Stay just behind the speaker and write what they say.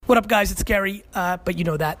What up, guys? It's Gary, but you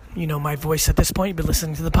know that. You know my voice at this point. You've been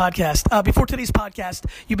listening to the podcast. Before today's podcast,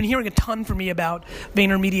 you've been hearing a ton from me about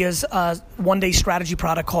VaynerMedia's one-day strategy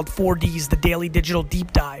product called 4Ds, the Daily Digital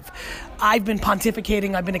Deep Dive. I've been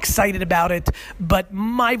pontificating. I've been excited about it, but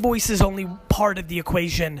my voice is only part of the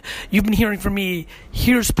equation. You've been hearing from me.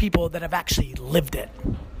 Here's people that have actually lived it.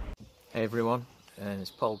 Hey, everyone. It's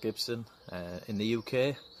Paul Gibson in the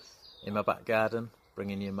UK, in my back garden,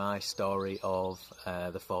 bringing you my story of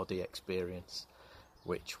the 4D experience,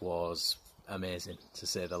 which was amazing, to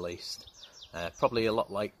say the least. Probably a lot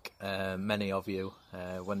like many of you,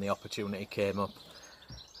 when the opportunity came up,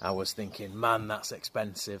 I was thinking, man, that's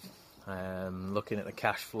expensive. Looking at the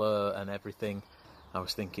cash flow and everything, I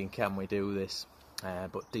was thinking, can we do this?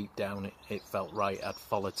 But deep down, it felt right. I'd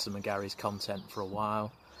followed some of Gary's content for a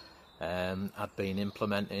while. I'd been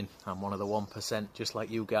implementing. I'm one of the 1%, just like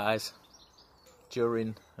you guys.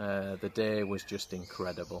 During the day was just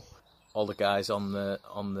incredible. All the guys on the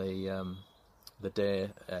day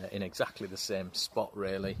in exactly the same spot,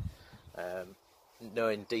 really.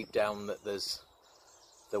 Knowing deep down that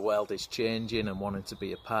the world is changing and wanting to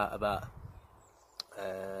be a part of that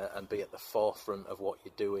and be at the forefront of what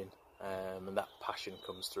you're doing. And that passion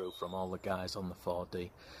comes through from all the guys on the 4D.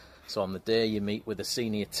 So on the day you meet with a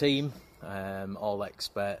senior team, all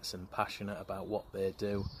experts and passionate about what they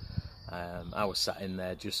do. I was sat in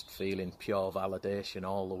there just feeling pure validation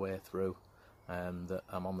all the way through, that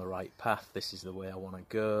I'm on the right path. This is the way I want to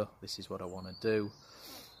go. This is what I want to do.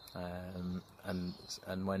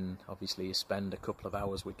 And when obviously you spend a couple of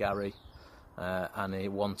hours with Gary and a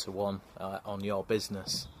one-to-one on your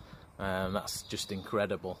business, that's just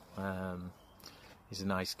incredible. He's a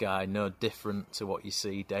nice guy, no different to what you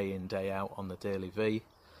see day in, day out on the Daily V.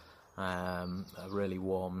 A really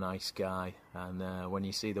warm, nice guy, and when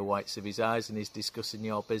you see the whites of his eyes and he's discussing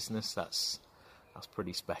your business, that's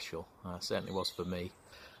pretty special. Certainly was for me.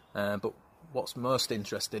 But what's most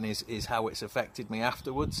interesting is how it's affected me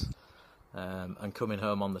afterwards. And coming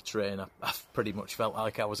home on the train, I've pretty much felt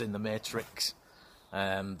like I was in the Matrix.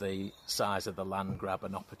 The size of the land grab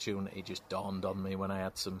and opportunity just dawned on me when I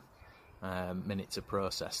had some minute to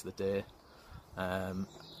process the day, and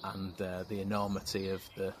the enormity of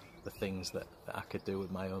the things that I could do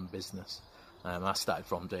with my own business. I started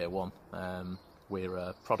from day one. We're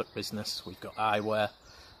a product business. We've got eyewear,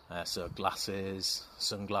 so glasses,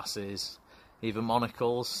 sunglasses, even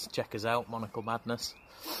monocles. Check us out, Monocle Madness.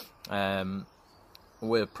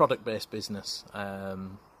 We're a product-based business,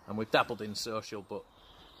 and we've dabbled in social, but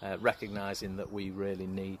recognising that we really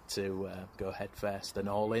need to go head first and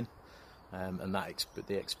all in. And that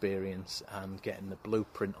the experience and getting the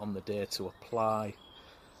blueprint on the day to apply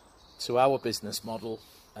to our business model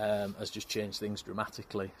has just changed things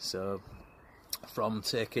dramatically. So from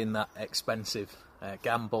taking that expensive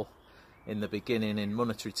gamble in the beginning in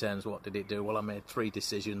monetary terms, what did it do? Well, I made 3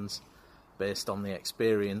 decisions based on the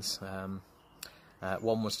experience.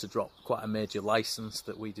 One was to drop quite a major license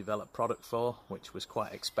that we developed product for, which was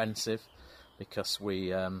quite expensive because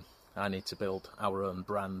I need to build our own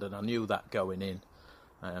brand, and I knew that going in,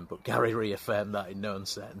 but Gary reaffirmed that in no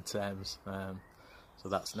uncertain terms. So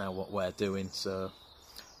that's now what we're doing. So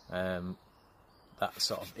that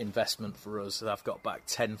sort of investment for us, I've got back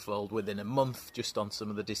tenfold within a month just on some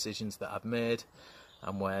of the decisions that I've made,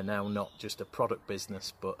 and we're now not just a product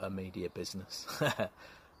business but a media business.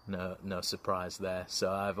 No surprise there. So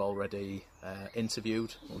I've already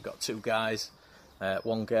interviewed. We've got 2 guys.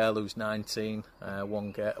 One girl who's 19,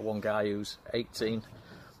 one guy who's 18.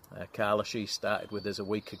 Carla, she started with us a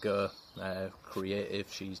week ago.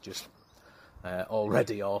 Creative, she's just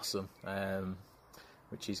already awesome,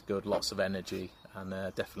 which is good. Lots of energy, and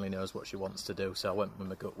definitely knows what she wants to do. So I went with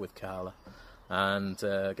my gut with Carla. And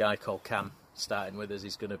a guy called Cam starting with us.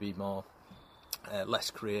 He's going to be more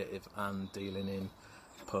less creative and dealing in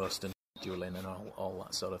post and scheduling and all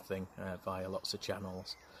that sort of thing via lots of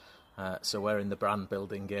channels. So we're in the brand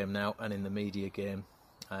building game now and in the media game,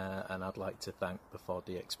 and I'd like to thank the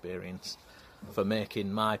 4D experience for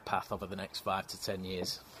making my path over the next 5 to 10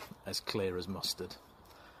 years as clear as mustard.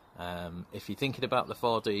 If you're thinking about the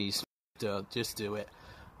 4Ds, just do it,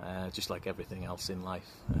 just like everything else in life.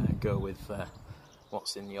 Go with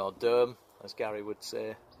what's in your dome, as Gary would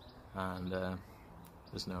say, and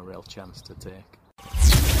there's no real chance to take.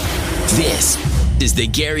 This is the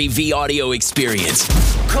Gary V Audio Experience.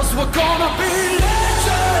 'Cause we're gonna be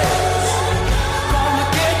legends.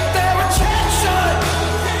 Gonna get their attention.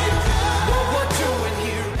 What we're doing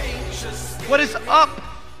here ain't just... What is up,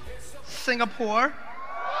 Singapore?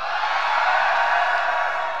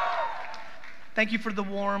 Thank you for the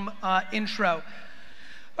warm intro.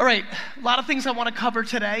 All right, a lot of things I want to cover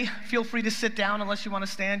today. Feel free to sit down unless you want to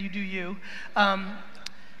stand. You do you. I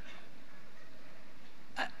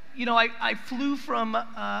flew from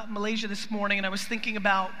Malaysia this morning, and I was thinking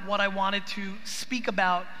about what I wanted to speak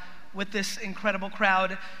about with this incredible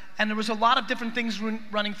crowd, and there was a lot of different things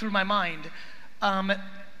running through my mind.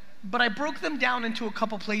 But I broke them down into a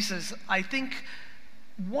couple places. I think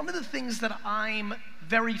one of the things that I'm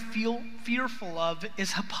very fearful of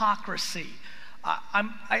is hypocrisy.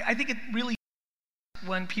 I think it really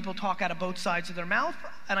when people talk out of both sides of their mouth,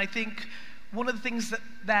 and I think one of the things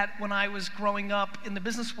that when I was growing up in the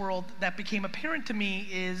business world that became apparent to me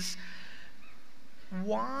is,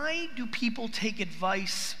 why do people take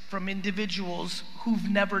advice from individuals who've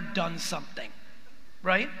never done something,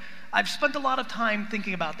 right? I've spent a lot of time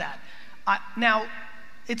thinking about that. Now,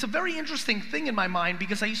 it's a very interesting thing in my mind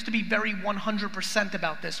because I used to be very 100%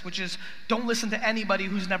 about this, which is don't listen to anybody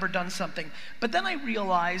who's never done something. But then I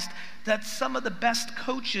realized that some of the best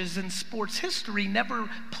coaches in sports history never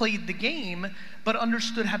played the game, but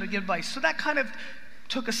understood how to give advice. So that kind of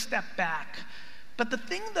took a step back. But the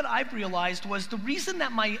thing that I've realized was the reason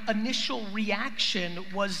that my initial reaction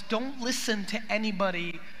was don't listen to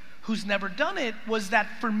anybody who's never done it was that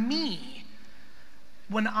for me,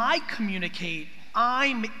 when I communicate,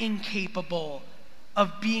 I'm incapable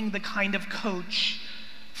of being the kind of coach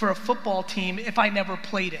for a football team if I never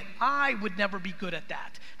played it. I would never be good at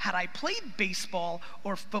that. Had I played baseball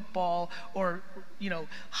or football or,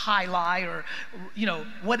 highlight or,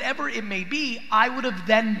 whatever it may be, I would have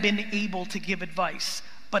then been able to give advice.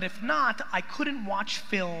 But if not, I couldn't watch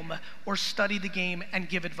film or study the game and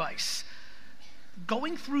give advice.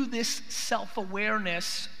 Going through this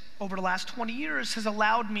self-awareness over the last 20 years has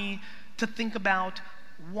allowed me to think about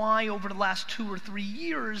why over the last 2 or 3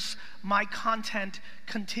 years my content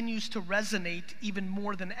continues to resonate even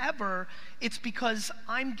more than ever. It's because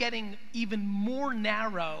I'm getting even more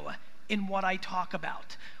narrow in what I talk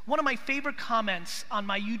about. One of my favorite comments on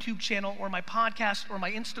my YouTube channel or my podcast or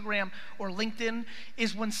my Instagram or LinkedIn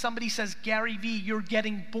is when somebody says, "Gary V, you're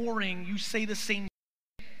getting boring, you say the same."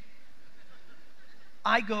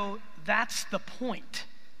 I go, that's the point.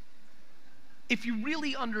 If you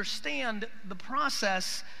really understand the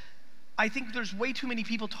process, I think there's way too many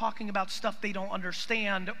people talking about stuff they don't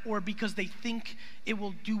understand or because they think it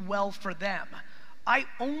will do well for them. I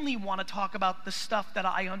only want to talk about the stuff that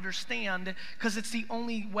I understand because it's the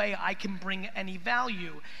only way I can bring any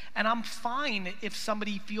value. And I'm fine if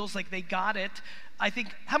somebody feels like they got it. I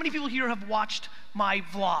think, how many people here have watched my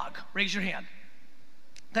vlog? Raise your hand.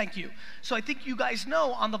 Thank you. So I think you guys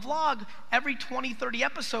know on the vlog, every 20, 30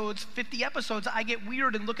 episodes, 50 episodes, I get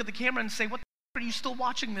weird and look at the camera and say, what the f are you still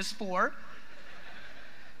watching this for?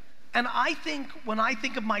 And I think when I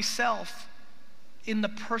think of myself in the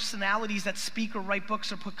personalities that speak or write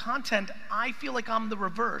books or put content, I feel like I'm the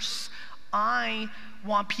reverse. I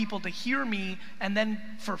want people to hear me and then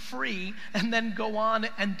for free and then go on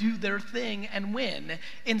and do their thing and win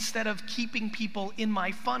instead of keeping people in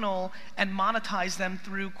my funnel and monetize them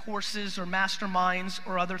through courses or masterminds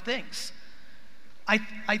or other things.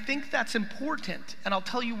 I think that's important, and I'll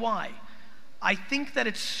tell you why. I think that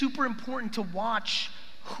it's super important to watch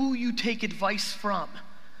who you take advice from.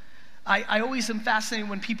 I always am fascinated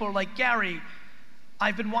when people are like, "Gary,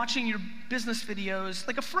 I've been watching your business videos,"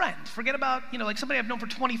 like a friend. Forget about, like somebody I've known for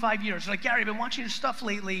 25 years. They're like, "Gary, I've been watching your stuff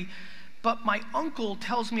lately, but my uncle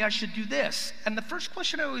tells me I should do this." And the first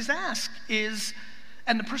question I always ask is,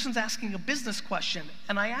 and the person's asking a business question,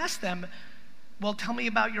 and I ask them, "Well, tell me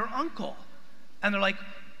about your uncle." And they're like,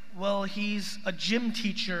 "Well, he's a gym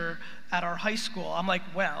teacher at our high school." I'm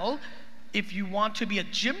like, "Well, if you want to be a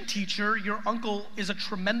gym teacher, your uncle is a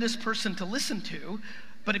tremendous person to listen to.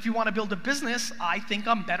 But if you want to build a business, I think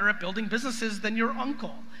I'm better at building businesses than your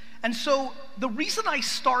uncle." And so the reason I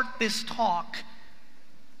start this talk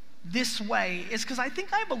this way is because I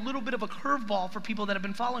think I have a little bit of a curveball for people that have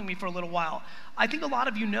been following me for a little while. I think a lot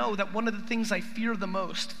of you know that one of the things I fear the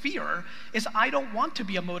most, is I don't want to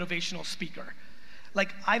be a motivational speaker.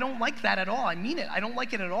 Like, I don't like that at all. I mean it. I don't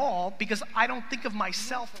like it at all because I don't think of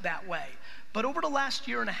myself that way. But over the last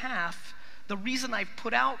year and a half, the reason I've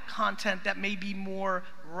put out content that may be more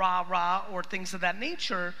rah-rah or things of that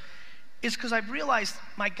nature is because I've realized,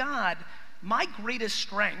 my God, my greatest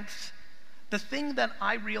strength, the thing that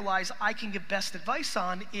I realize I can give best advice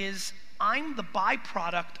on is I'm the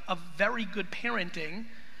byproduct of very good parenting,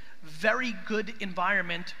 very good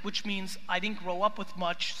environment, which means I didn't grow up with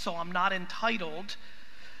much, so I'm not entitled,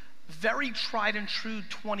 very tried and true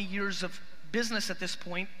 20 years of business at this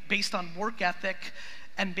point based on work ethic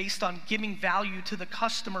and based on giving value to the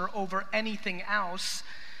customer over anything else.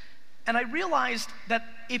 And I realized that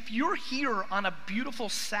if you're here on a beautiful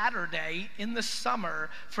Saturday in the summer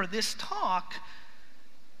for this talk,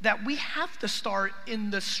 that we have to start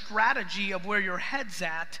in the strategy of where your head's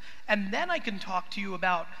at, and then I can talk to you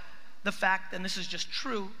about the fact, and this is just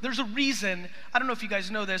true, there's a reason, I don't know if you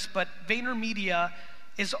guys know this, but VaynerMedia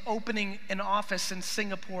is opening an office in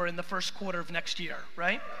Singapore in the first quarter of next year,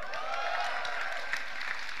 right?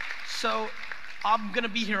 So I'm gonna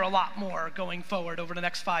be here a lot more going forward over the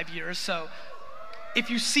next 5 years, so if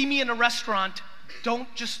you see me in a restaurant, don't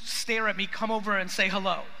just stare at me, come over and say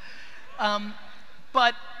hello.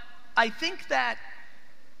 But I think that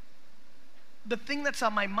the thing that's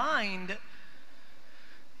on my mind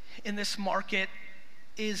in this market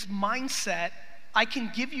is mindset. I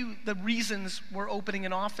can give you the reasons we're opening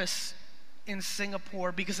an office in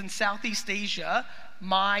Singapore, because in Southeast Asia,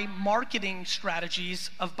 my marketing strategies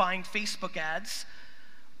of buying Facebook ads,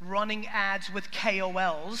 running ads with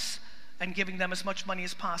KOLs and giving them as much money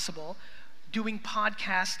as possible, doing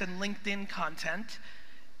podcast and LinkedIn content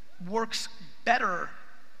works better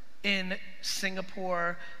in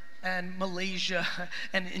Singapore and Malaysia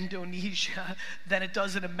and Indonesia than it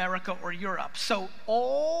does in America or Europe. So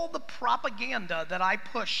all the propaganda that I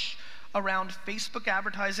push around Facebook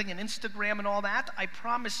advertising and Instagram and all that, I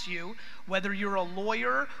promise you, whether you're a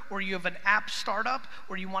lawyer or you have an app startup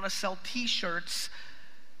or you want to sell t-shirts,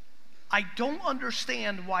 I don't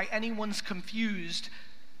understand why anyone's confused.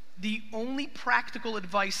 The only practical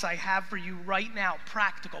advice I have for you right now,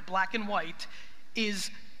 practical, black and white,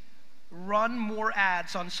 is run more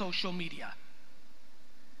ads on social media.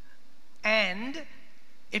 And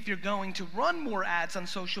if you're going to run more ads on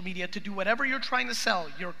social media to do whatever you're trying to sell,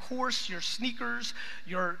 your course, your sneakers,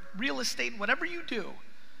 your real estate, whatever you do,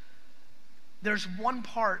 there's one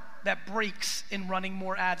part that breaks in running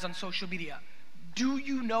more ads on social media. Do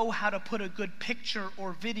you know how to put a good picture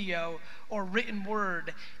or video or written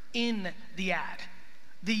word in the ad?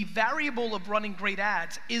 The variable of running great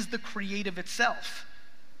ads is the creative itself.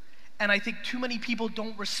 And I think too many people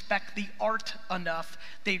don't respect the art enough.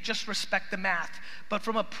 They just respect the math. But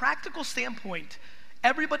from a practical standpoint,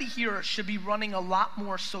 everybody here should be running a lot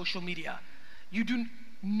more social media.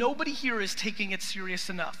 Nobody here is taking it serious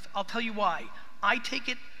enough. I'll tell you why. I take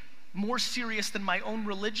it more serious than my own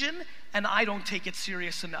religion, and I don't take it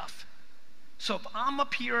serious enough. So if I'm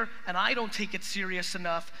up here and I don't take it serious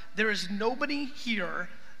enough, there is nobody here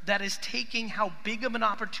that is taking how big of an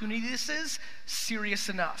opportunity this is serious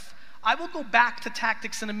enough. I will go back to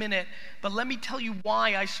tactics in a minute, but let me tell you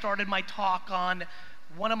why I started my talk on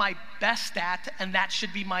what am I best at, and that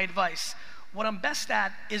should be my advice. What I'm best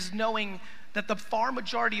at is knowing that the far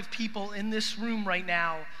majority of people in this room right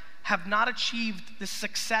now have not achieved the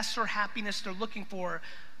success or happiness they're looking for,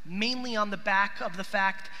 mainly on the back of the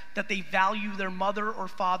fact that they value their mother or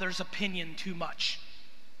father's opinion too much.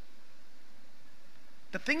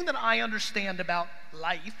 The thing that I understand about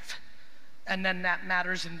life, and then that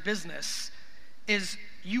matters in business, is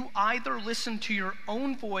you either listen to your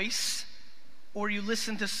own voice or you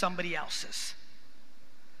listen to somebody else's.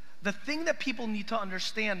 The thing that people need to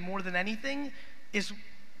understand more than anything is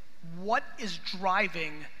what is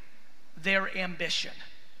driving their ambition.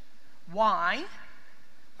 Why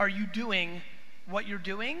are you doing what you're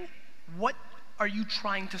doing? What are you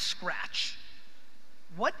trying to scratch?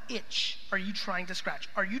 What itch are you trying to scratch?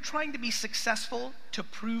 Are you trying to be successful to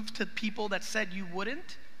prove to people that said you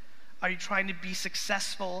wouldn't? Are you trying to be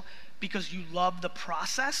successful because you love the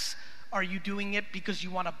process? Are you doing it because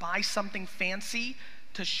you want to buy something fancy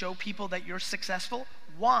to show people that you're successful?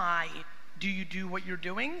 Why do you do what you're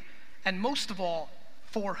doing? And most of all,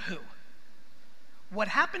 for who? What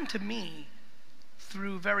happened to me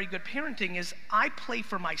through very good parenting is I play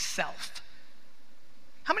for myself.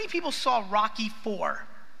 How many people saw Rocky IV,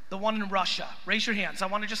 the one in Russia? Raise your hands. I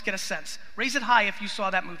want to just get a sense. Raise it high if you saw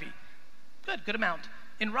that movie. Good amount.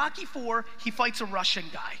 In Rocky IV, he fights a Russian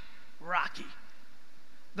guy, Rocky.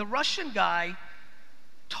 The Russian guy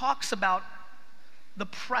talks about the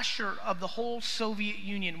pressure of the whole Soviet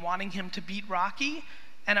Union wanting him to beat Rocky,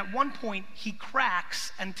 and at one point he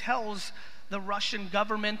cracks and tells the Russian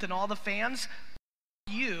government and all the fans,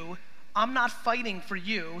 "You, I'm not fighting for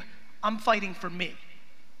you, I'm fighting for me."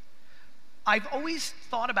 I've always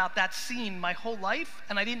thought about that scene my whole life,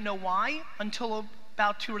 and I didn't know why until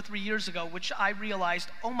about 2 or 3 years ago, which I realized,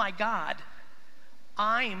 oh my God,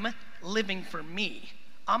 I'm living for me.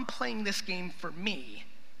 I'm playing this game for me,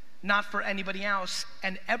 not for anybody else,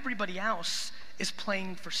 and everybody else is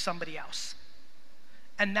playing for somebody else.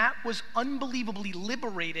 And that was unbelievably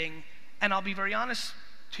liberating, and I'll be very honest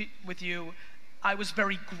with you, I was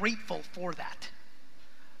very grateful for that.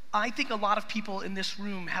 I think a lot of people in this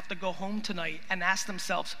room have to go home tonight and ask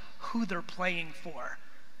themselves who they're playing for.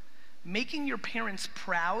 Making your parents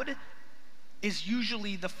proud is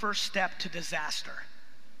usually the first step to disaster.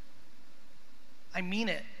 I mean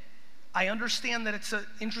it. I understand that it's an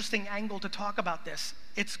interesting angle to talk about this.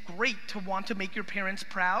 It's great to want to make your parents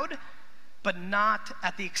proud, but not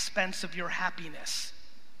at the expense of your happiness.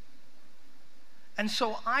 And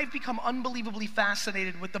so I've become unbelievably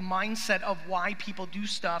fascinated with the mindset of why people do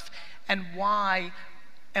stuff and why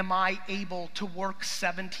am I able to work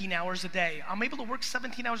 17 hours a day. I'm able to work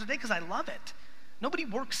 17 hours a day because I love it. Nobody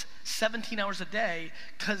works 17 hours a day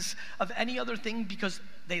because of any other thing because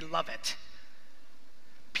they love it.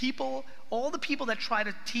 People, all the people that try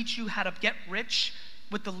to teach you how to get rich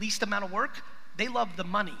with the least amount of work, they love the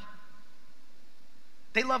money.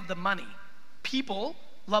 They love the money. People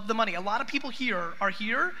love the money. A lot of people here are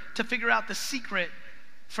here to figure out the secret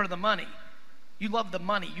for the money. You love the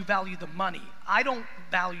money. You value the money. I don't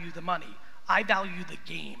value the money. I value the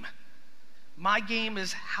game. My game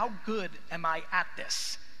is how good am I at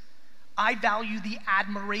this? I value the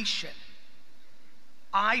admiration.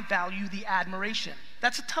 I value the admiration.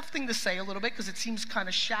 That's a tough thing to say a little bit because it seems kind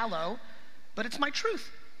of shallow, but it's my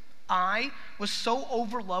truth. I was so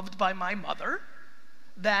overloved by my mother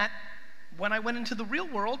that when I went into the real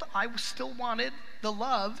world, I still wanted the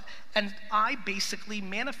love, and I basically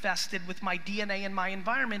manifested with my DNA and my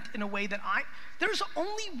environment in a way that there's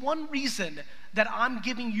only one reason that I'm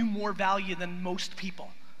giving you more value than most people.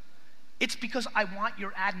 It's because I want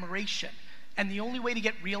your admiration. And the only way to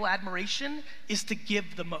get real admiration is to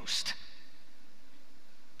give the most.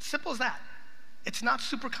 Simple as that. It's not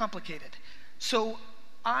super complicated. So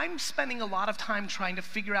I'm spending a lot of time trying to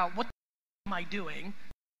figure out what am I doing?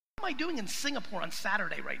 What am I doing in Singapore on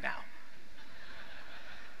Saturday right now?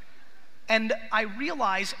 And I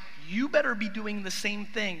realize you better be doing the same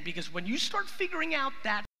thing, because when you start figuring out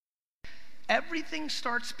that, everything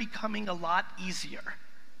starts becoming a lot easier.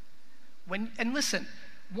 And listen,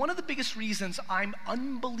 one of the biggest reasons I'm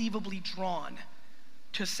unbelievably drawn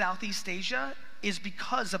to Southeast Asia is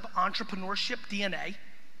because of entrepreneurship DNA,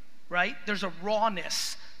 right? There's a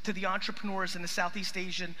rawness to the entrepreneurs in the Southeast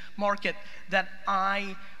Asian market that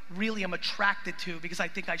I really am attracted to, because I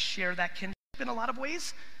think I share that kinship in a lot of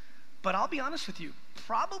ways. But I'll be honest with you,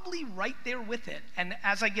 probably right there with it. And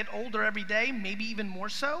as I get older every day, maybe even more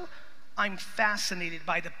so, I'm fascinated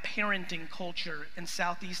by the parenting culture in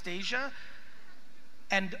Southeast Asia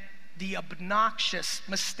and the obnoxious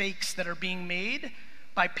mistakes that are being made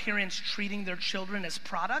by parents treating their children as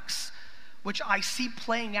products, which I see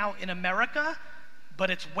playing out in America, but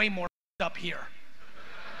it's way more up here.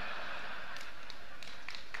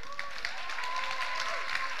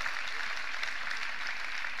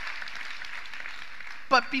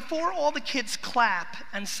 But before all the kids clap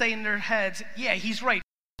and say in their heads, yeah, he's right,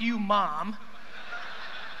 you mom,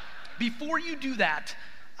 before you do that,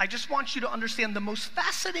 I just want you to understand the most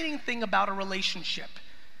fascinating thing about a relationship.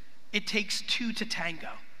 It takes two to tango.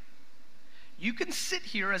 You can sit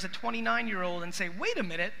here as a 29-year-old and say, wait a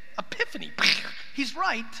minute, epiphany, he's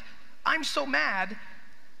right, I'm so mad,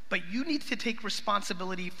 but you need to take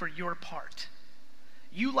responsibility for your part.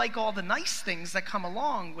 You like all the nice things that come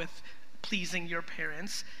along with pleasing your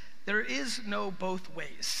parents. There is no both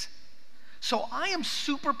ways. So I am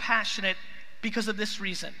super passionate because of this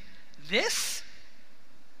reason. This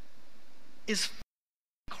is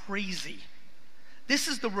crazy. This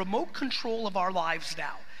is the remote control of our lives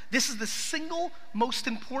now. This is the single most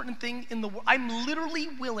important thing in the world. I'm literally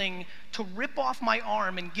willing to rip off my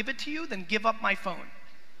arm and give it to you, then give up my phone.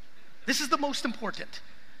 This is the most important.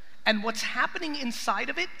 And what's happening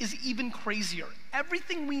inside of it is even crazier.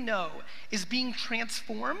 Everything we know is being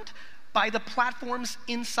transformed by the platforms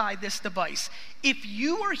inside this device. If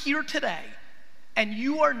you are here today and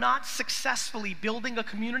you are not successfully building a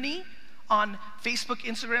community on Facebook,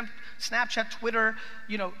 Instagram, Snapchat, Twitter,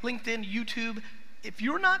 LinkedIn, YouTube, if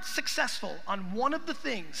you're not successful on one of the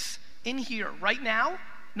things in here right now,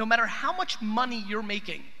 no matter how much money you're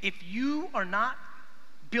making, if you are not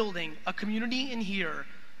building a community in here,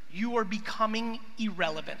 you are becoming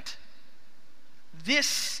irrelevant.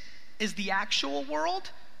 This is the actual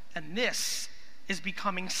world, and this is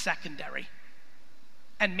becoming secondary.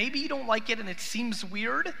 And maybe you don't like it and it seems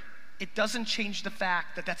weird. It doesn't change the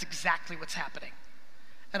fact that that's exactly what's happening.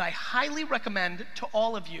 And I highly recommend to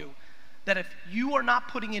all of you that if you are not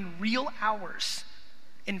putting in real hours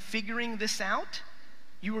in figuring this out,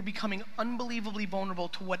 you are becoming unbelievably vulnerable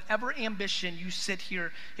to whatever ambition you sit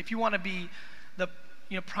here. If you want to be the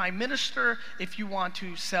prime minister, if you want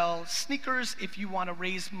to sell sneakers, if you want to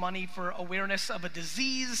raise money for awareness of a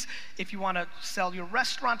disease, if you want to sell your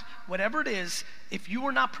restaurant, whatever it is, if you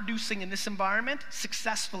are not producing in this environment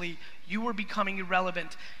successfully, you are becoming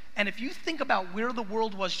irrelevant. And if you think about where the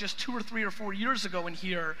world was just 2 or 3 or 4 years ago in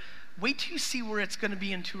here, wait till you see where it's going to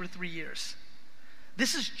be in 2 or 3 years.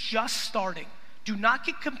 This is just starting. Do not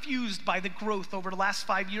get confused by the growth over the last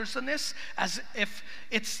 5 years on this as if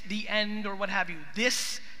it's the end or what have you.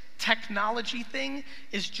 This technology thing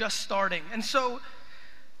is just starting. And so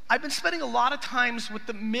I've been spending a lot of times with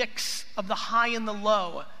the mix of the high and the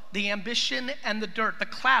low, the ambition and the dirt, the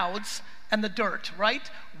clouds and the dirt, right?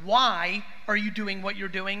 Why are you doing what you're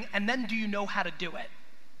doing? And then do you know how to do it?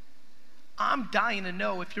 I'm dying to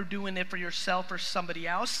know if you're doing it for yourself or somebody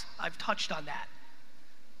else. I've touched on that.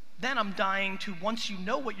 Then I'm dying to, once you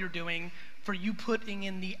know what you're doing, for you putting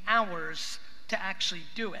in the hours to actually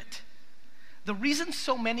do it. The reason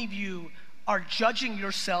so many of you are judging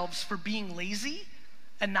yourselves for being lazy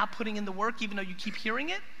and not putting in the work, even though you keep hearing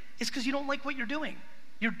it, is because you don't like what you're doing.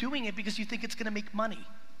 You're doing it because you think it's going to make money.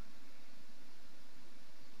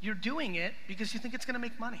 You're doing it because you think it's going to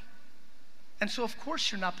make money. And so, of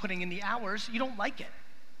course, you're not putting in the hours. You don't like it.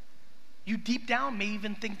 You deep down may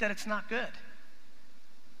even think that it's not good.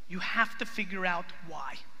 You have to figure out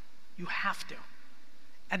why. You have to.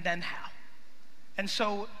 And then how. And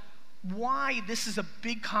so, why this is a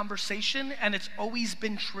big conversation, and it's always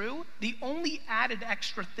been true, the only added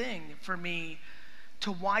extra thing for me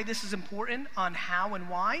to why this is important on how and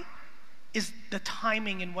why is the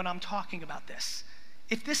timing in when I'm talking about this.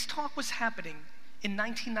 If this talk was happening in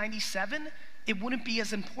 1997, it wouldn't be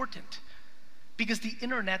as important because the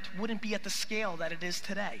internet wouldn't be at the scale that it is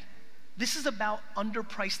today. This is about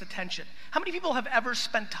underpriced attention. How many people have ever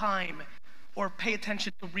spent time or pay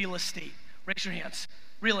attention to real estate? Raise your hands.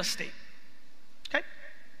 Real estate. Okay,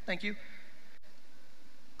 thank you.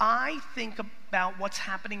 I think about what's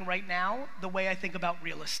happening right now the way I think about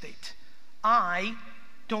real estate. I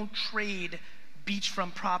don't trade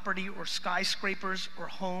beachfront property or skyscrapers or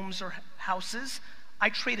homes or houses. I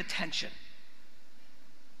trade attention.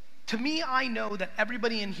 To me, I know that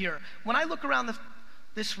everybody in here, when I look around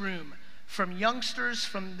this room, from youngsters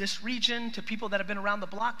from this region to people that have been around the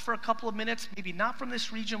block for a couple of minutes, maybe not from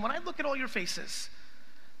this region, when I look at all your faces,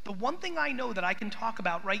 the one thing I know that I can talk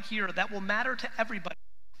about right here that will matter to everybody,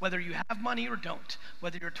 whether you have money or don't,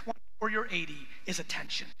 whether you're 20 or you're 80, is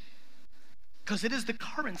attention. Because it is the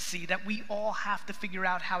currency that we all have to figure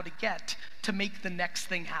out how to get to make the next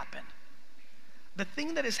thing happen. The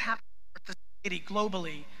thing that is happening in society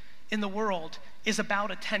globally in the world is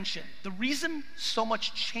about attention. The reason so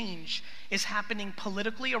much change is happening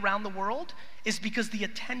politically around the world is because the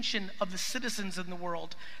attention of the citizens in the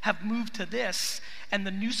world have moved to this, and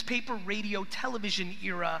the newspaper, radio, television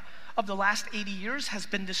era of the last 80 years has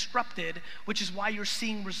been disrupted, which is why you're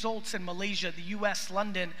seeing results in Malaysia, the US,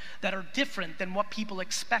 London, that are different than what people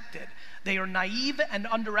expected. They are naive and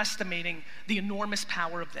underestimating the enormous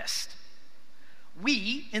power of this.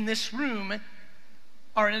 We, in this room,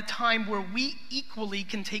 are in a time where we equally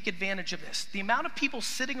can take advantage of this. The amount of people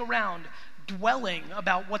sitting around dwelling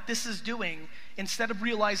about what this is doing instead of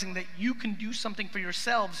realizing that you can do something for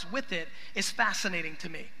yourselves with it is fascinating to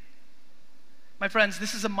me. My friends,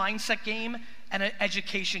 this is a mindset game and an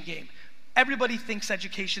education game. Everybody thinks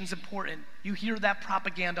education's important. You hear that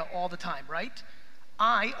propaganda all the time, right?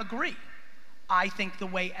 I agree. I think the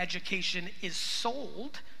way education is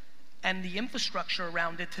sold and the infrastructure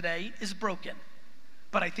around it today is broken.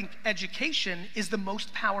 But I think education is the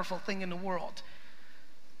most powerful thing in the world.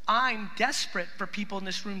 I'm desperate for people in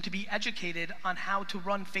this room to be educated on how to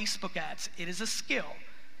run Facebook ads. It is a skill.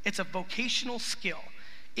 It's a vocational skill.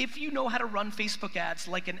 If you know how to run Facebook ads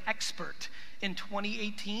like an expert in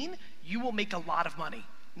 2018, you will make a lot of money.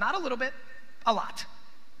 Not a little bit, a lot.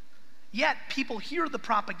 Yet people hear the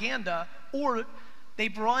propaganda, or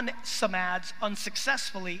they've run some ads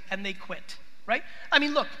unsuccessfully and they quit, right? I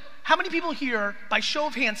mean, look, how many people here, by show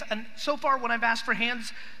of hands, and so far when I've asked for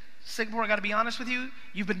hands, Singapore, I gotta be honest with you,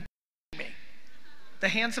 you've been me. The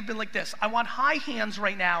hands have been like this. I want high hands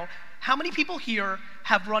right now. How many people here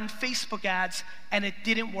have run Facebook ads and it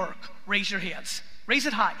didn't work? Raise your hands. Raise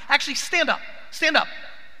it high. Actually, stand up. Stand up.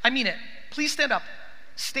 I mean it. Please stand up.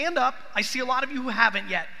 Stand up. I see a lot of you who haven't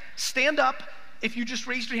yet. Stand up if you just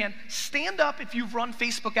raised your hand. Stand up if you've run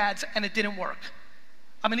Facebook ads and it didn't work.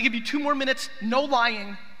 I'm gonna give you 2 more minutes, no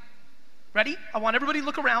lying. Ready? I want everybody to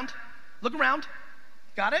look around. Look around.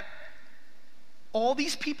 Got it? All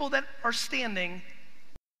these people that are standing.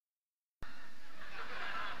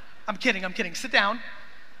 I'm kidding. Sit down.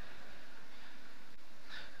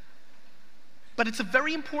 but it's a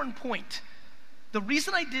very important point. The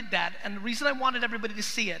reason I did that, and the reason I wanted everybody to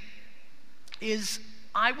see it, is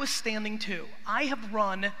I was standing too. I have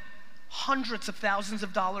run hundreds of thousands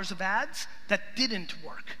of dollars of ads that didn't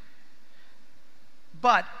work.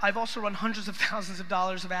 But I've also run hundreds of thousands of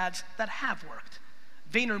dollars of ads that have worked.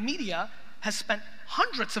 VaynerMedia has spent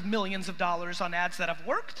hundreds of millions of dollars on ads that have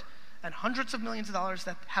worked and hundreds of millions of dollars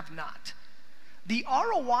that have not. The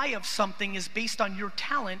ROI of something is based on your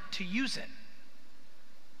talent to use it.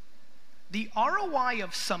 The ROI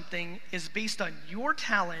of something is based on your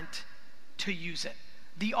talent to use it.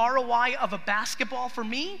 The ROI of a basketball for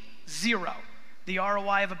me, 0. The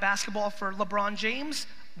ROI of a basketball for LeBron James,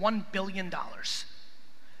 $1 billion.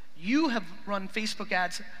 You have run Facebook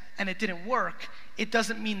ads and it didn't work. It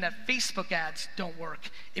doesn't mean that Facebook ads don't work.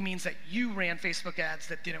 It means that you ran Facebook ads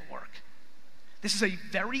that didn't work. This is a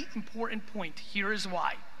very important point. Here is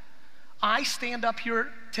why. I stand up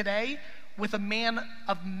here today with a man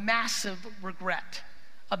of massive regret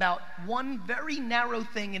about one very narrow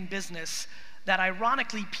thing in business that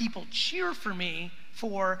ironically people cheer for me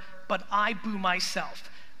for, but I boo myself.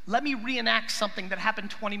 Let me reenact something that happened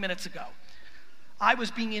 20 minutes ago. I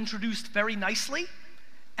was being introduced very nicely,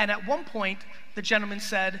 and at one point the gentleman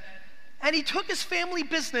said, and he took his family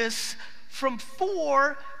business from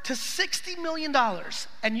 $4 to $60 million.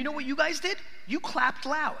 And you know what you guys did? You clapped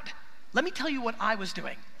loud. Let me tell you what I was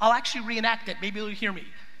doing. I'll actually reenact it. Maybe you'll hear me.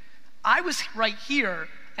 I was right here,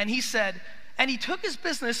 and he said, and he took his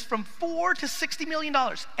business from $4 to $60 million.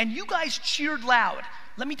 And you guys cheered loud.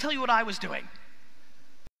 Let me tell you what I was doing.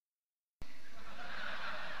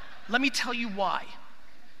 Let me tell you why.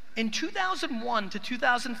 In 2001 to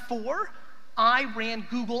 2004, I ran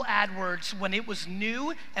Google AdWords when it was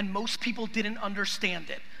new and most people didn't understand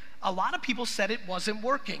it. A lot of people said it wasn't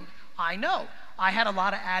working. I know. I had a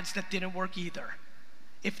lot of ads that didn't work either.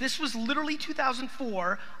 If this was literally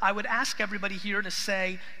 2004, I would ask everybody here to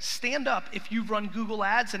say, stand up if you've run Google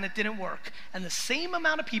ads and it didn't work. And the same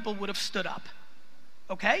amount of people would have stood up.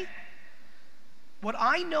 Okay? What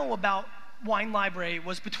I know about Wine Library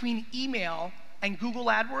was between email and Google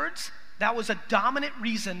AdWords, that was a dominant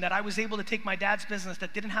reason that I was able to take my dad's business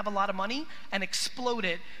that didn't have a lot of money and explode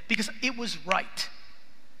it because it was right.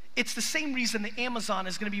 It's the same reason that Amazon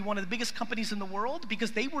is going to be one of the biggest companies in the world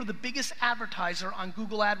because they were the biggest advertiser on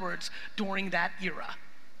Google AdWords during that era.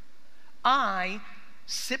 I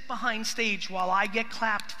sit behind stage while I get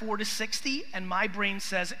clapped 4 to 60 and my brain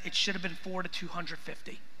says it should have been 4 to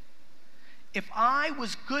 250. If I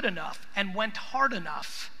was good enough and went hard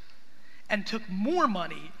enough and took more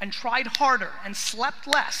money and tried harder and slept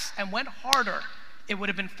less and went harder, it would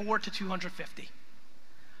have been 4 to 250.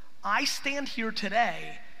 I stand here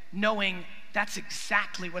today knowing that's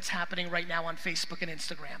exactly what's happening right now on Facebook and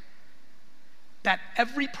Instagram. That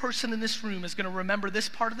every person in this room is going to remember this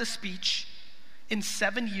part of the speech in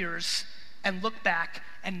 7 years and look back,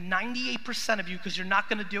 and 98% of you, because you're not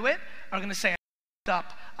going to do it, are going to say,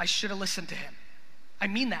 I should have listened to him. I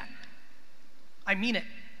mean that. I mean it.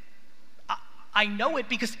 I know it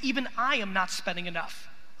because even I am not spending enough.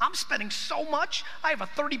 I'm spending so much. I have a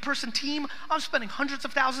 30-person team. I'm spending hundreds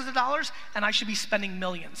of thousands of dollars, and I should be spending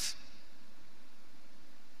millions.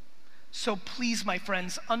 So please, my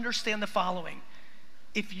friends, understand the following.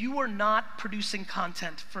 If you are not producing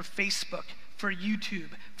content for Facebook, for YouTube,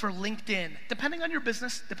 for LinkedIn, depending on your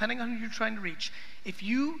business, depending on who you're trying to reach, if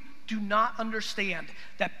you do not understand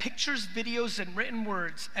that pictures, videos, and written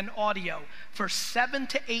words and audio for 7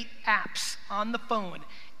 to 8 apps on the phone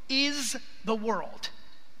is the world,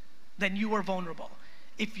 then you are vulnerable.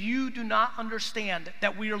 If you do not understand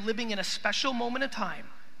that we are living in a special moment of time,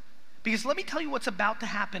 because let me tell you what's about to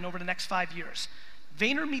happen over the next 5 years.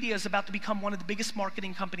 VaynerMedia is about to become one of the biggest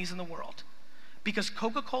marketing companies in the world. Because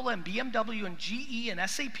Coca-Cola and BMW and GE and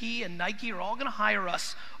SAP and Nike are all going to hire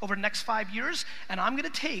us over the next 5 years, and I'm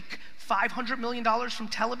going to take $500 million from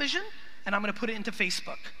television and I'm going to put it into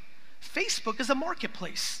Facebook. Facebook is a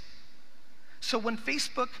marketplace. So when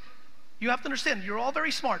Facebook, you have to understand, you're all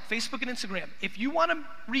very smart, Facebook and Instagram. If you want to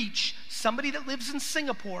reach somebody that lives in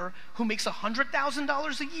Singapore who makes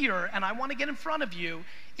 $100,000 a year and I want to get in front of you,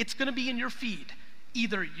 it's going to be in your feed.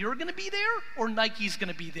 Either you're going to be there or Nike's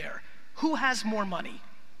going to be there. Who has more money?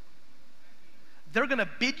 They're going to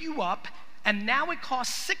bid you up, and now it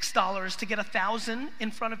costs $6 to get 1,000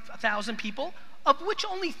 in front of 1,000 people, of which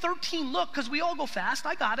only 13 look, because we all go fast,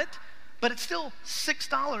 I got it, but it's still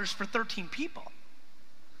 $6 for 13 people.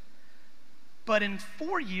 But in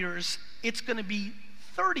 4 years, it's going to be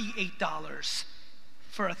 $38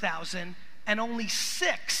 for 1,000, and only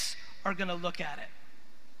 6 are going to look at it.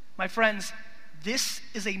 My friends, this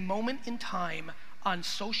is a moment in time on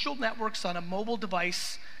social networks on a mobile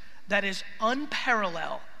device that is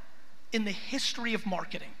unparalleled in the history of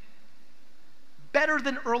marketing. Better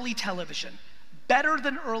than early television, better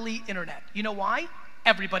than early internet. You know why?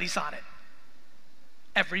 Everybody's on it.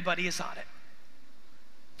 Everybody is on it.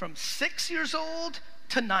 From 6 years old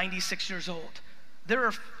to 96 years old. There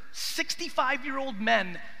are 65-year-old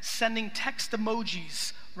men sending text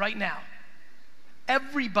emojis right now.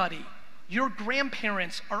 Everybody, your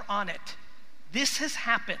grandparents are on it. This has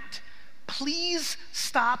happened. Please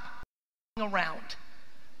stop around.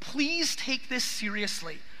 Please take this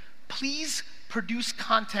seriously. Please produce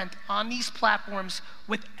content on these platforms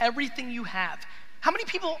with everything you have. How many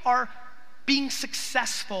people are being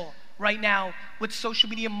successful right now with social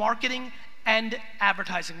media marketing and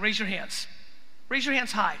advertising? Raise your hands. Raise your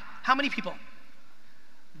hands high. How many people?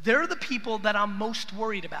 They're the people that I'm most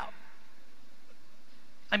worried about.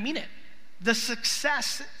 I mean it. The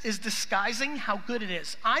success is disguising how good it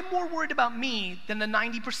is. I'm more worried about me than the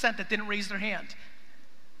 90% that didn't raise their hand.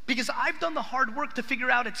 Because I've done the hard work to figure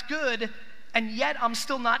out it's good, and yet I'm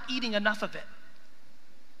still not eating enough of it.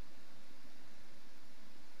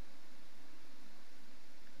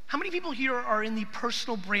 How many people here are in the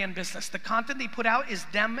personal brand business? The content they put out is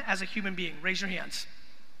them as a human being. Raise your hands.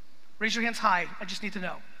 Raise your hands high. I just need to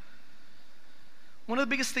know. One of the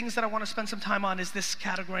biggest things that I want to spend some time on is this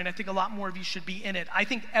category, and I think a lot more of you should be in it. I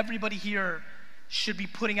think everybody here should be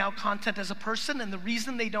putting out content as a person, and the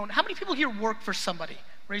reason they don't, how many people here work for somebody?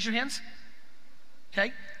 Raise your hands.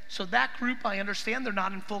 Okay, so that group, I understand they're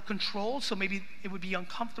not in full control, so maybe it would be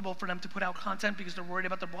uncomfortable for them to put out content because they're worried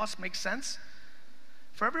about their boss. Makes sense.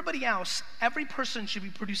 For everybody else, every person should be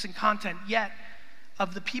producing content, yet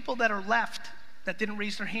of the people that are left that didn't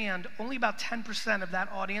raise their hand, only about 10% of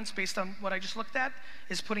that audience, based on what I just looked at,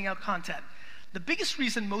 is putting out content. The biggest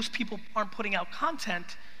reason most people aren't putting out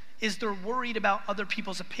content is they're worried about other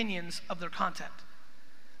people's opinions of their content.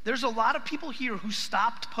 There's a lot of people here who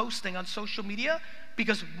stopped posting on social media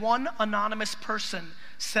because one anonymous person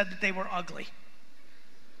said that they were ugly.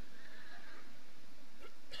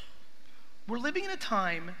 We're living in a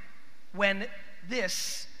time when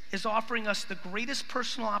this is offering us the greatest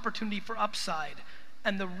personal opportunity for upside,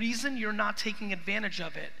 and the reason you're not taking advantage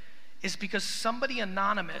of it is because somebody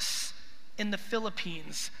anonymous in the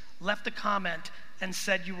Philippines left a comment and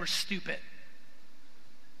said you were stupid.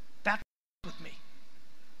 That's with me.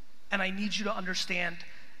 And I need you to understand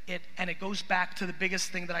it, and it goes back to the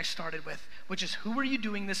biggest thing that I started with, which is who are you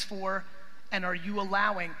doing this for, and are you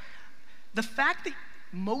allowing the fact that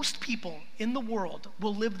most people in the world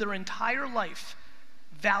will live their entire life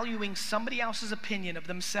valuing somebody else's opinion of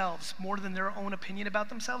themselves more than their own opinion about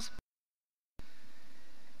themselves.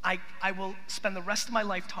 I will spend the rest of my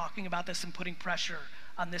life talking about this and putting pressure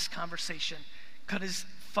on this conversation because it's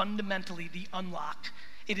fundamentally the unlock.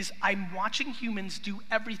 It is, I'm watching humans do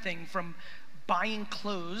everything from buying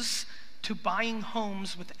clothes to buying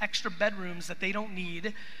homes with extra bedrooms that they don't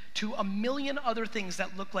need to a million other things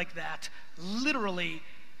that look like that, literally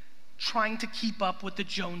trying to keep up with the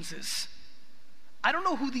Joneses. I don't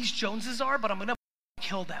know who these Joneses are, but I'm gonna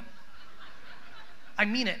kill them. I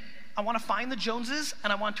mean it. I wanna find the Joneses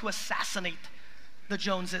and I want to assassinate the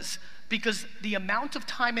Joneses because the amount of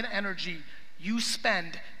time and energy you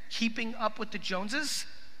spend keeping up with the Joneses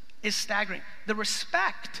is staggering. The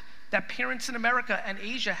respect that parents in America and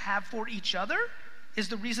Asia have for each other is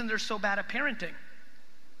the reason they're so bad at parenting.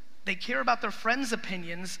 They care about their friends'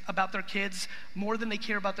 opinions about their kids more than they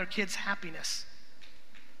care about their kids' happiness.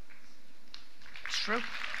 It's true.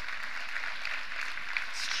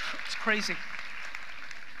 It's true. It's crazy.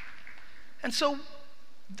 And so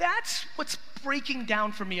that's what's breaking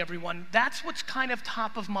down for me, everyone. That's what's kind of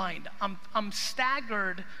top of mind. I'm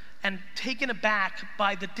staggered and taken aback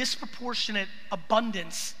by the disproportionate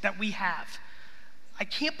abundance that we have. I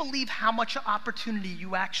can't believe how much opportunity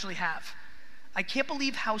you actually have. I can't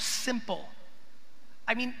believe how simple.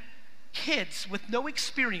 I mean, kids with no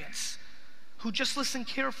experience who just listen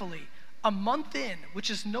carefully, a month in,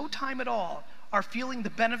 which is no time at all, are feeling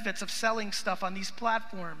the benefits of selling stuff on these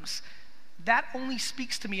platforms. That only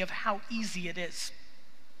speaks to me of how easy it is.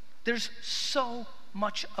 There's so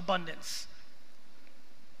much abundance.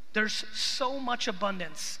 There's so much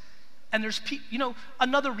abundance. And there's,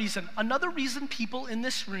 another reason people in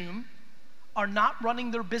this room are not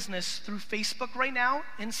running their business through Facebook right now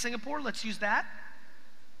in Singapore, let's use that,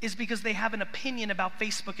 is because they have an opinion about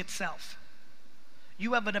Facebook itself.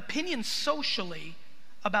 You have an opinion socially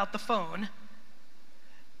about the phone,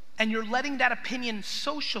 and you're letting that opinion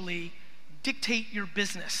socially dictate your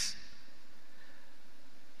business.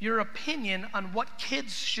 Your opinion on what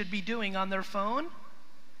kids should be doing on their phone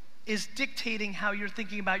is dictating how you're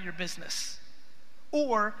thinking about your business.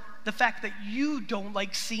 Or the fact that you don't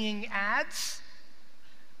like seeing ads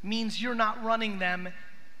means you're not running them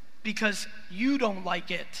because you don't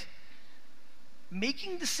like it.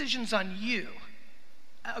 Making decisions on you,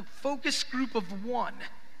 a focus group of one,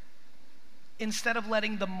 instead of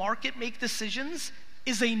letting the market make decisions,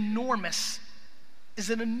 is an enormous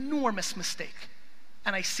mistake.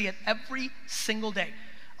 And I see it every single day.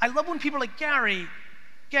 I love when people are like, Gary,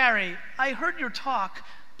 I heard your talk,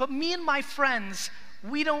 but me and my friends,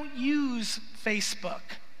 we don't use Facebook.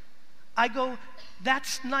 I go,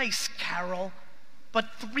 that's nice, Carol, but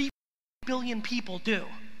 3 billion people do.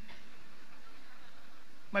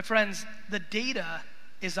 My friends, the data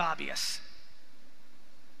is obvious.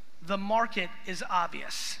 The market is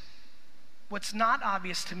obvious. What's not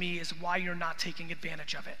obvious to me is why you're not taking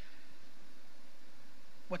advantage of it.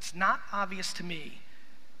 What's not obvious to me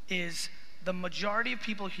is the majority of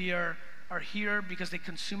people here are here because they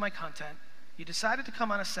consume my content. You decided to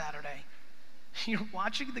come on a Saturday. You're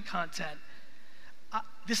watching the content.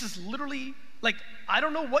 This is literally, like, I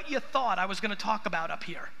don't know what you thought I was going to talk about up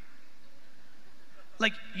here.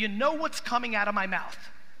 Like, you know what's coming out of my mouth.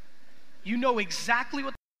 You know exactly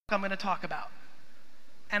what I'm going to talk about.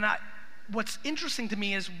 And what's interesting to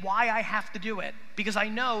me is why I have to do it. Because I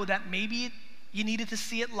know that maybe you needed to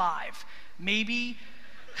see it live. Maybe,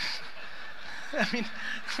 I mean,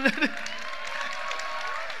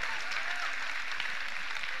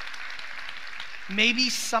 maybe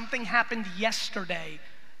something happened yesterday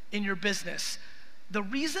in your business. The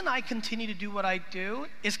reason I continue to do what I do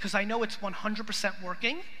is because I know it's 100%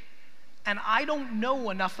 working, and I don't know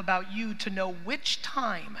enough about you to know which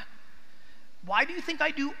time. Why do you think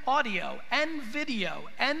I do audio and video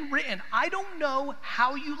and written? I don't know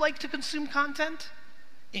how you like to consume content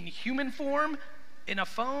in human form, in a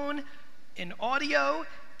phone, in audio,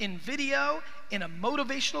 in video, in a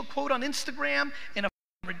motivational quote on Instagram, in a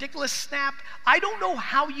ridiculous snap. I don't know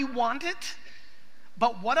how you want it,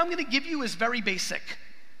 but what I'm going to give you is very basic.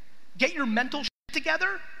 Get your mental shit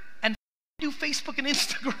together and do Facebook and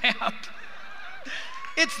Instagram.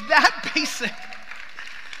 It's that basic.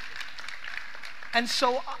 And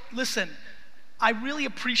so, listen, I really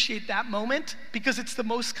appreciate that moment because it's the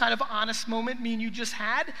most kind of honest moment me and you just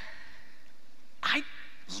had. I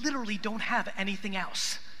literally don't have anything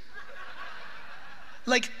else.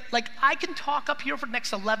 Like I can talk up here for the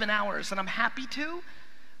next 11 hours and I'm happy to,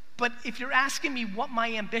 but if you're asking me what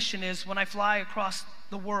my ambition is when I fly across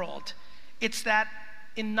the world, it's that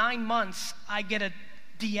in 9 months I get a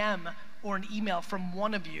DM or an email from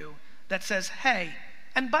one of you that says, hey,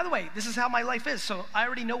 and by the way, this is how my life is, so I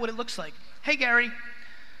already know what it looks like. Hey, Gary,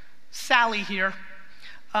 Sally here.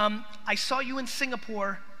 I saw you in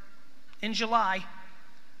Singapore in July.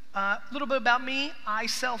 A little bit about me, I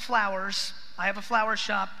sell flowers. I have a flower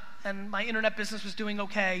shop, and my internet business was doing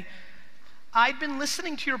okay. I'd been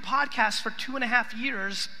listening to your podcast for 2.5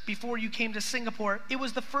 years before you came to Singapore. It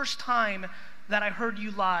was the first time that I heard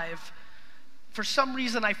you live. For some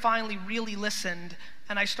reason, I finally really listened,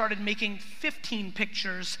 and I started making 15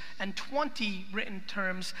 pictures and 20 written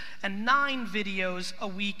terms and 9 videos a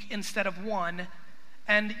week instead of 1.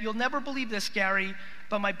 And you'll never believe this, Gary,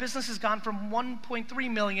 but my business has gone from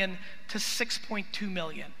 1.3 million to 6.2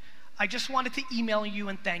 million. I just wanted to email you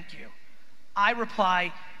and thank you. I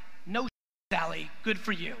reply, no, Sally, good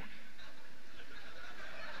for you.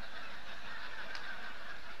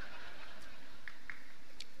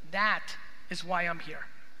 That is why I'm here.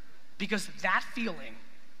 Because that feeling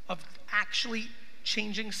of actually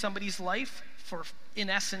changing somebody's life for, in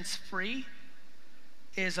essence, free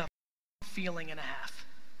is a feeling and a half.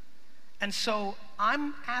 And so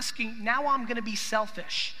I'm asking, now I'm going to be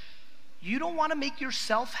selfish. You don't want to make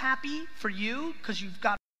yourself happy for you because you've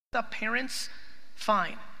got up parents?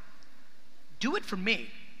 Fine. Do it for me.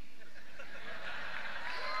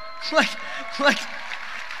 like.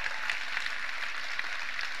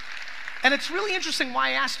 And it's really interesting why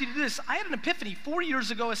I asked you to do this. I had an epiphany 4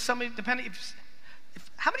 years ago as somebody, depending if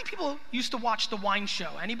how many people used to watch The Wine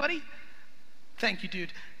Show? Anybody? Thank you,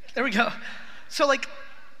 dude. There we go. So like,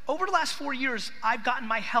 over the last 4 years, I've gotten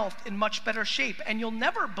my health in much better shape, and you'll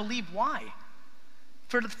never believe why.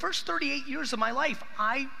 For the first 38 years of my life,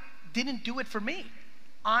 I didn't do it for me.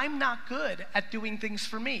 I'm not good at doing things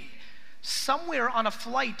for me. Somewhere on a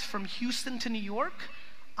flight from Houston to New York,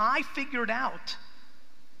 I figured out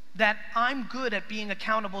that I'm good at being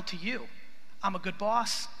accountable to you. I'm a good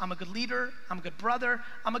boss, I'm a good leader, I'm a good brother,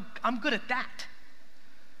 I'm good at that.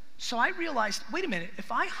 So I realized, wait a minute,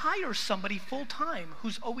 if I hire somebody full time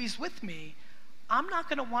who's always with me, I'm not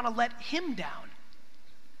gonna wanna let him down.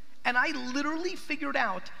 And I literally figured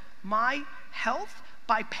out my health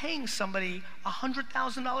by paying somebody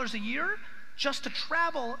 $100,000 a year just to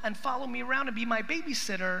travel and follow me around and be my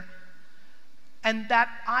babysitter, and that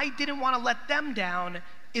I didn't want to let them down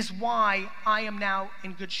is why I am now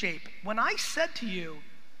in good shape. When I said to you,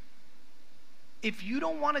 if you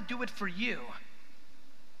don't want to do it for you,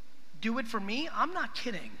 do it for me, I'm not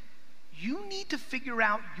kidding. You need to figure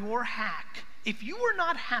out your hack. If you are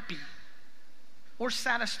not happy or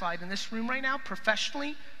satisfied in this room right now,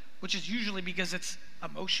 professionally, which is usually because it's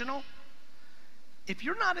emotional, if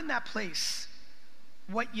you're not in that place,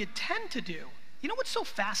 what you tend to do, you know what's so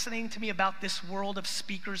fascinating to me about this world of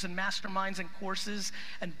speakers and masterminds and courses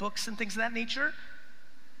and books and things of that nature?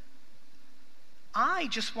 I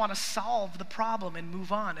just want to solve the problem and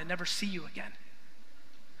move on and never see you again.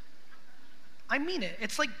 I mean it.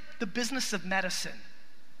 It's like the business of medicine.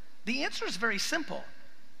 The answer is very simple.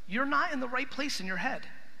 You're not in the right place in your head.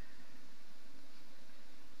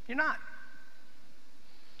 You're not.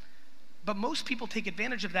 But most people take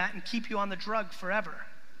advantage of that and keep you on the drug forever.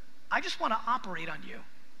 I just want to operate on you.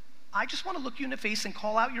 I just want to look you in the face and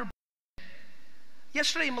call out your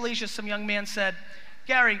Yesterday in Malaysia, some young man said,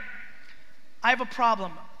 Gary, I have a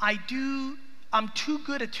problem. I'm too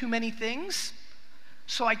good at too many things,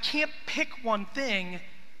 so I can't pick one thing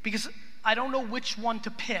because I don't know which one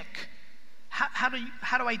to pick. How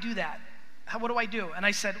do I do that? What do I do? And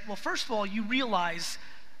I said, well, first of all, you realize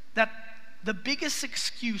that the biggest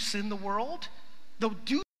excuse in the world, the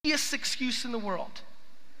dubious excuse in the world,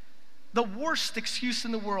 the worst excuse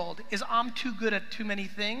in the world is I'm too good at too many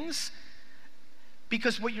things,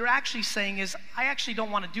 because what you're actually saying is I actually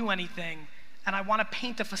don't want to do anything and I want to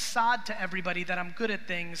paint a facade to everybody that I'm good at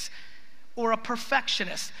things, or a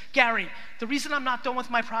perfectionist. Gary, the reason I'm not done with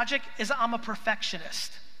my project is I'm a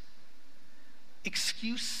perfectionist.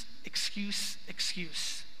 Excuse, excuse,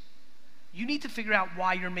 excuse. You need to figure out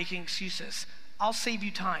why you're making excuses. I'll save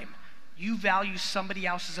you time. You value somebody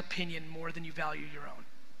else's opinion more than you value your own.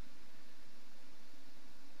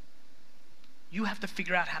 You have to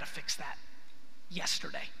figure out how to fix that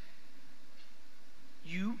yesterday.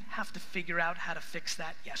 You have to figure out how to fix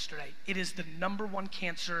that yesterday. It is the #1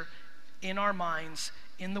 cancer in our minds,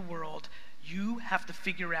 in the world. You have to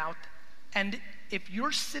figure out, and if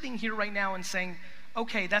you're sitting here right now and saying,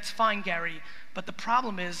 okay, that's fine, Gary, but the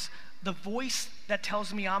problem is the voice that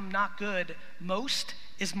tells me I'm not good most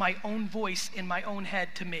is my own voice in my own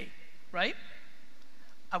head to me, right?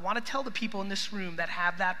 I want to tell the people in this room that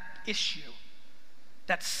have that issue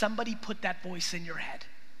that somebody put that voice in your head,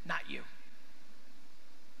 not you.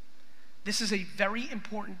 This is a very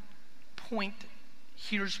important point.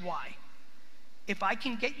 Here's why. If I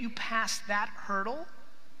can get you past that hurdle,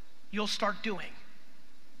 you'll start doing.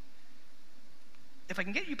 If I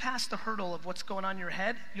can get you past the hurdle of what's going on in your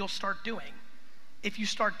head, you'll start doing. If you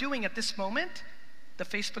start doing at this moment, the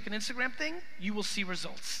Facebook and Instagram thing, you will see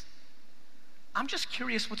results. I'm just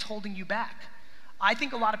curious what's holding you back. I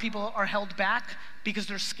think a lot of people are held back because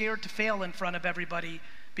they're scared to fail in front of everybody,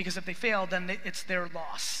 because if they fail, then it's their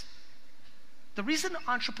loss. The reason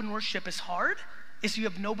entrepreneurship is hard is you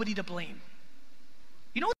have nobody to blame.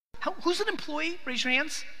 You know who's an employee? Raise your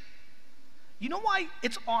hands. You know why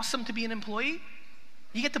it's awesome to be an employee?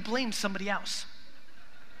 You get to blame somebody else.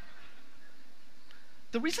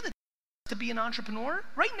 The reason it's to be an entrepreneur,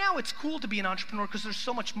 right now it's cool to be an entrepreneur because there's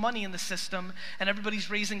so much money in the system and everybody's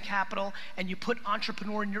raising capital, and you put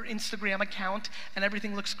entrepreneur in your Instagram account and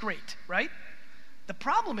everything looks great, right? The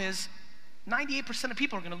problem is 98% of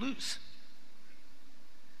people are going to lose.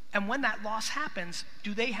 And when that loss happens,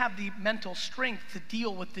 do they have the mental strength to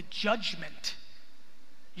deal with the judgment?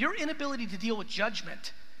 Your inability to deal with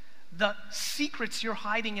judgment, the secrets you're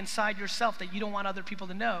hiding inside yourself that you don't want other people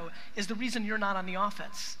to know, is the reason you're not on the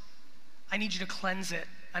offense. I need you to cleanse it,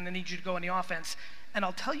 and I need you to go on the offense. And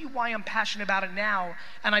I'll tell you why I'm passionate about it now,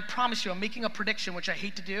 and I promise you, I'm making a prediction, which I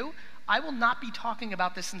hate to do. I will not be talking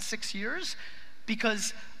about this in 6 years,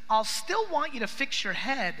 because I'll still want you to fix your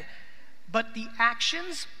head, but the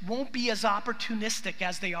actions won't be as opportunistic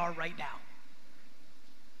as they are right now.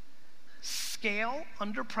 Scale,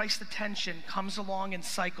 underpriced attention comes along in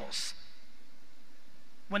cycles.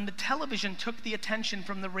 When the television took the attention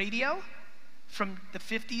from the radio, from the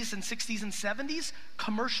 50s and 60s and 70s,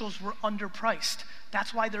 commercials were underpriced.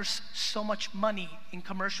 That's why there's so much money in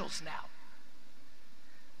commercials now.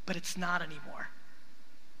 But it's not anymore.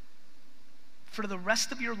 For the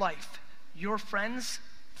rest of your life, your friends,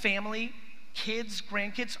 family, kids,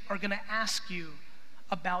 grandkids are going to ask you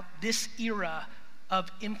about this era of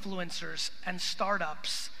influencers and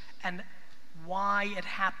startups and why it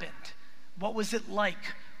happened. What was it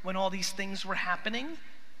like when all these things were happening?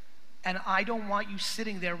 And I don't want you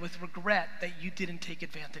sitting there with regret that you didn't take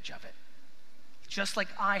advantage of it. Just like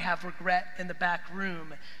I have regret in the back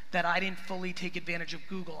room that I didn't fully take advantage of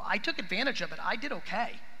Google. I took advantage of it. I did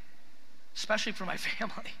okay, especially for my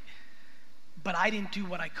family. But I didn't do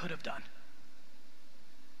what I could have done.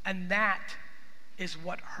 And that is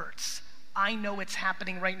what hurts. I know it's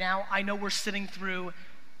happening right now. I know we're sitting through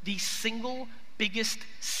the single biggest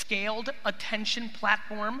scaled attention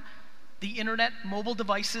platform, the internet, mobile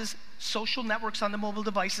devices, social networks on the mobile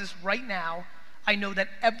devices right now. I know that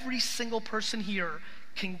every single person here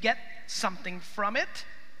can get something from it,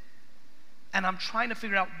 and I'm trying to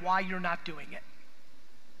figure out why you're not doing it.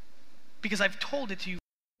 Because I've told it to you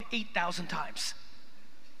 8,000 times,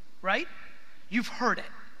 right? You've heard it.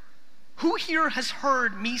 Who here has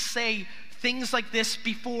heard me say things like this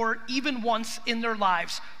before, even once in their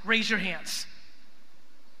lives? Raise your hands.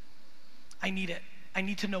 I need it. I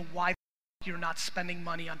need to know why you're not spending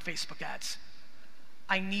money on Facebook ads.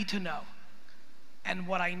 I need to know. And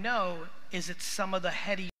what I know is it's some of the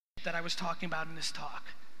heady that I was talking about in this talk.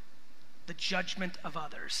 The judgment of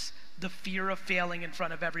others, the fear of failing in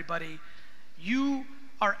front of everybody. You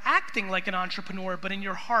are acting like an entrepreneur, but in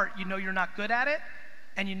your heart, you know you're not good at it,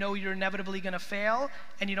 and you know you're inevitably going to fail,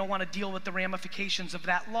 and you don't want to deal with the ramifications of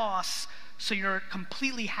that loss, so you're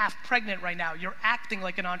completely half pregnant right now. You're acting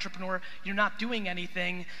like an entrepreneur, you're not doing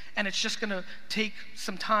anything, and it's just going to take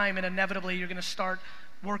some time, and inevitably you're going to start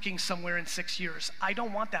working somewhere in 6 years. I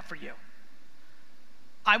don't want that for you.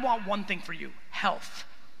 I want one thing for you: health.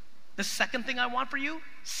 The second thing I want for you: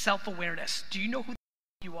 self-awareness. Do you know who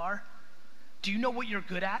you are? Do you know what you're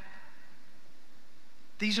good at?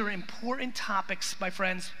 These are important topics, my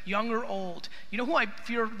friends, young or old. You know who I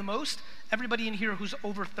fear the most? Everybody in here who's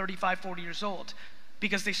over 35, 40 years old.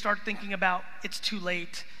 Because they start thinking about, it's too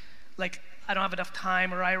late, like I don't have enough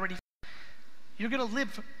time, or I already... You're gonna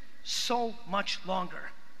live so much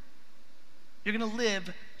longer. You're gonna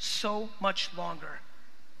live so much longer.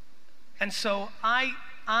 And so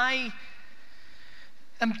I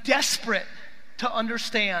am desperate to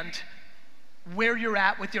understand where you're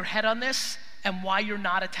at with your head on this and why you're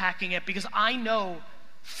not attacking it, because I know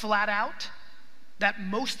flat out that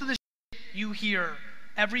most of the shit you hear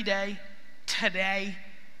every day, today,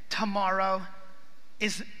 tomorrow,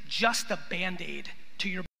 is just a Band-Aid to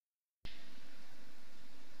your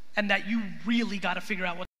and that you really got to figure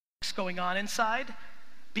out what's going on inside,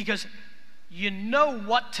 because you know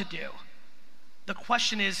what to do. The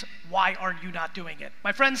question is, why aren't you not doing it?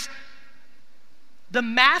 My friends, the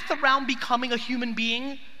math around becoming a human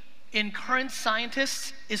being in current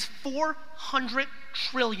scientists is 400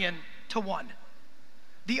 trillion to 1.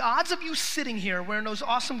 The odds of you sitting here wearing those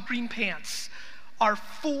awesome green pants are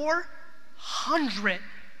 400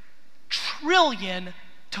 trillion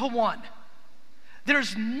to 1.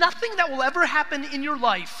 There's nothing that will ever happen in your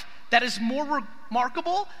life that is more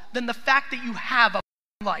remarkable than the fact that you have a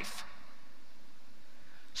life.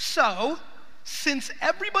 So, since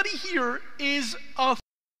everybody here is a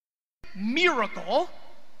miracle,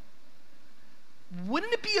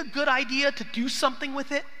 wouldn't it be a good idea to do something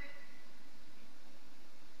with it?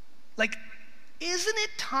 Like, isn't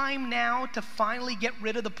it time now to finally get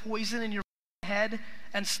rid of the poison in your head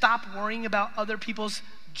and stop worrying about other people's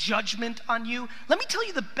judgment on you? Let me tell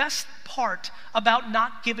you the best part about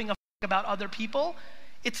not giving a about other people.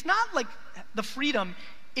 It's not like the freedom,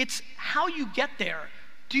 it's how you get there.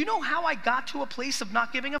 Do you know how I got to a place of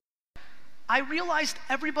not giving a I realized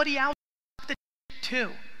everybody else did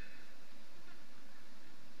too.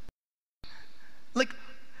 Like,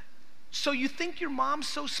 so you think your mom's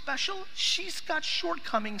so special? She's got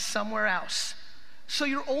shortcomings somewhere else. So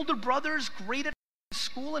your older brother's great at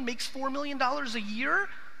school and makes $4 million a year?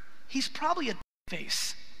 He's probably a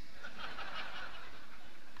face.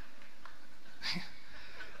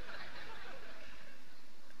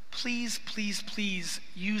 Please, please, please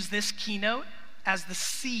use this keynote as the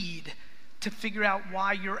seed to figure out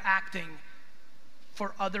why you're acting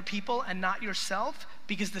for other people and not yourself,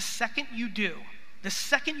 because the second you do, the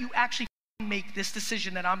second you actually make this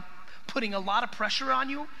decision that I'm putting a lot of pressure on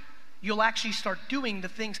you, you'll actually start doing the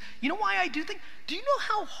things. You know why I do think? Do you know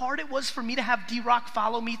how hard it was for me to have D-Rock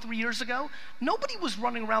follow me 3 years ago? Nobody was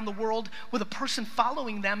running around the world with a person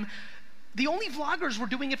following them. The only vloggers were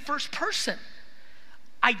doing it first person.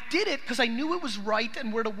 I did it because I knew it was right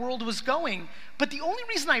and where the world was going. But the only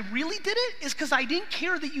reason I really did it is because I didn't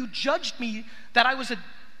care that you judged me that I was a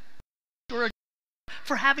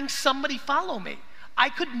for having somebody follow me. I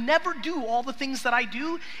could never do all the things that I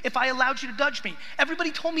do if I allowed you to judge me. Everybody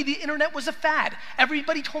told me the internet was a fad.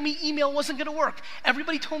 Everybody told me email wasn't gonna work.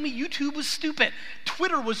 Everybody told me YouTube was stupid.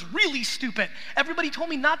 Twitter was really stupid. Everybody told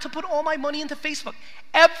me not to put all my money into Facebook.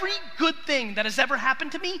 Every good thing that has ever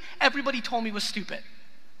happened to me, everybody told me was stupid.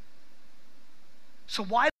 So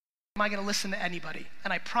why am I gonna listen to anybody?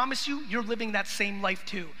 And I promise you, you're living that same life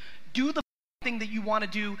too. Do the thing that you wanna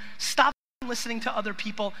do. Stop listening to other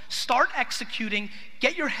people. Start executing.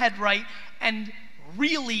 Get your head right and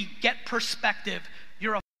really get perspective.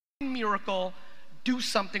 You're a miracle. Do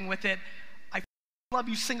something with it. I love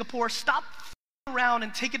you, Singapore. Stop around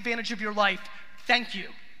and take advantage of your life. Thank you.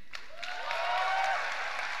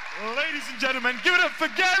 Ladies and gentlemen, give it up for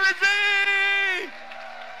Gary Vee!